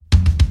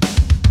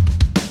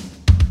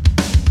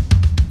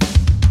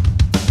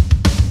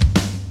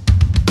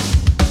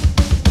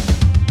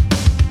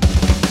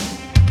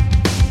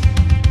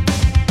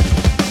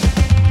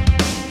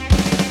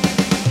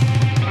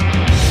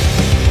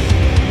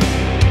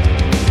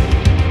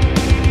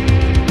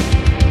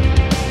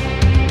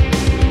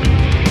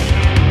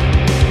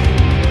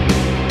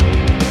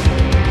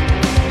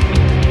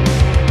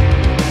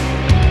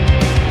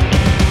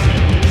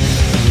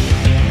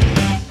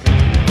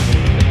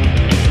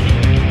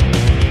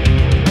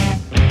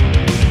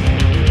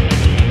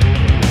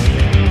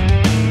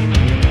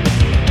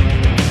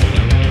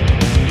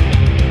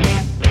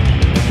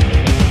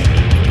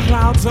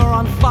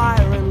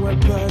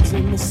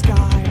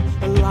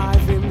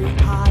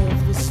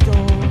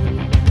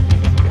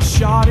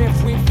shot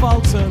if we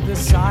falter the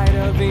side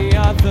of the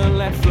other.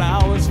 Let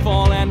flowers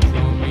fall and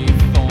gloomy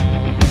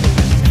form.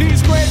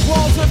 These great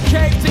walls have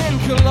caved in,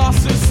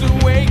 Colossus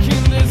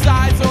awakened, his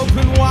eyes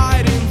open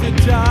wide in the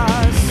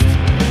dust.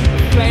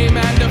 Flame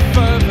and a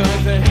fervor,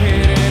 the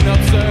hidden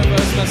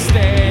observers must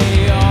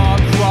stay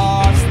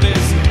across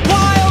this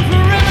wild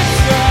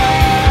perimeter.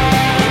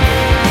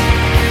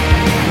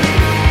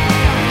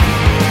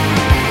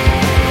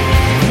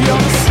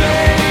 You're the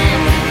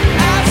same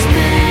as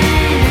me,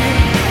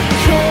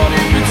 caught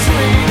in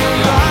between the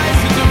lines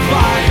that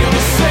divide. You're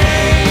the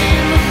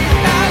same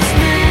as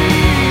me,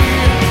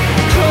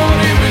 caught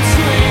in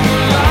between the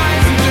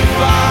lines that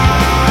divide.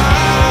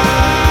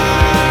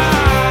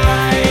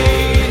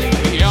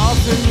 We are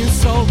the new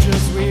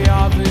soldiers, we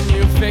are the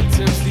new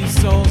victims. These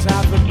souls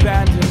have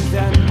abandoned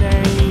their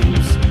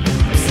names,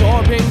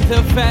 absorbing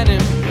the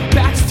venom,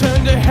 backs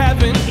turned to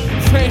heaven,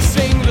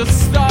 facing the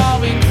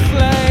starving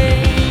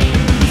flames.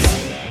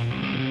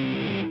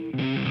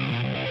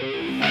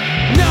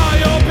 Now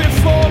you're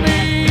before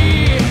me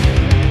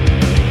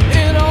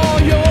in all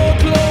your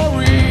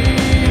glory.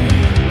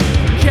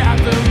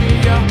 Gather me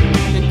up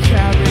and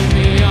carry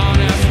me on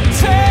as we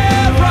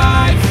tear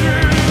right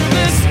through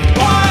this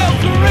wild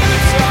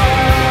perimeter.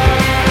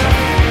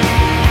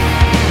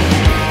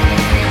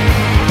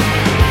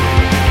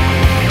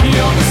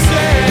 You're the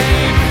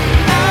same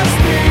as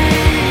me,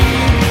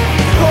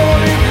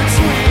 caught in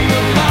between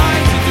the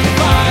lines that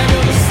divide.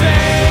 You're the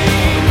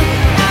same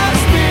as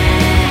me,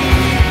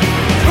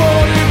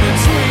 caught in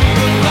between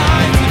the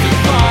lines that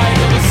divide.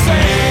 You're the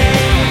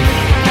same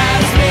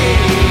as me,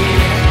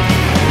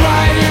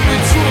 right in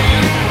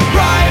between,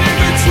 right in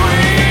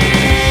between.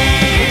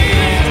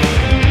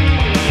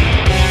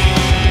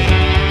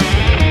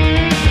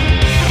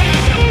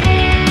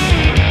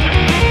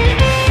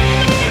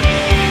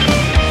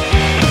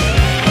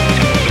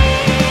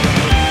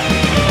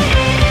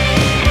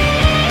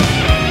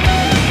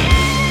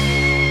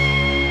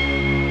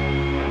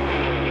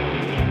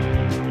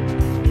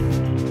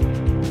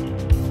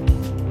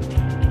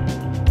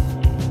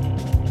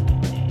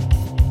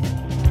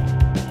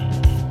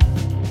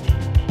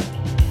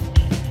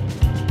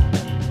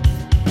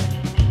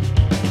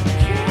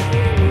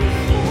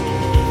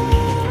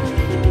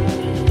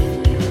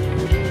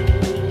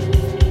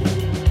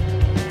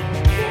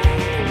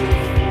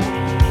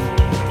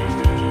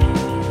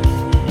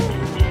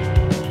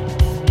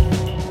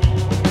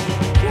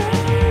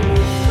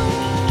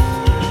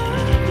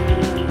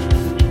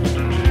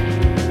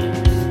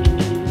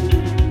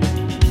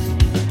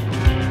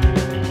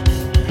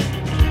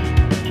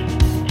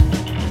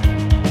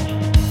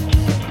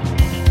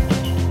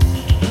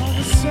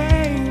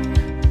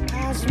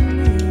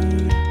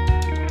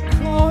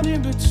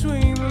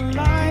 Between the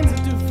lines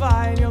that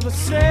divide, you're the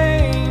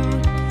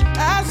same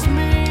as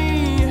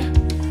me,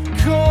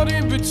 caught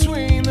in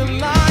between the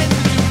lines.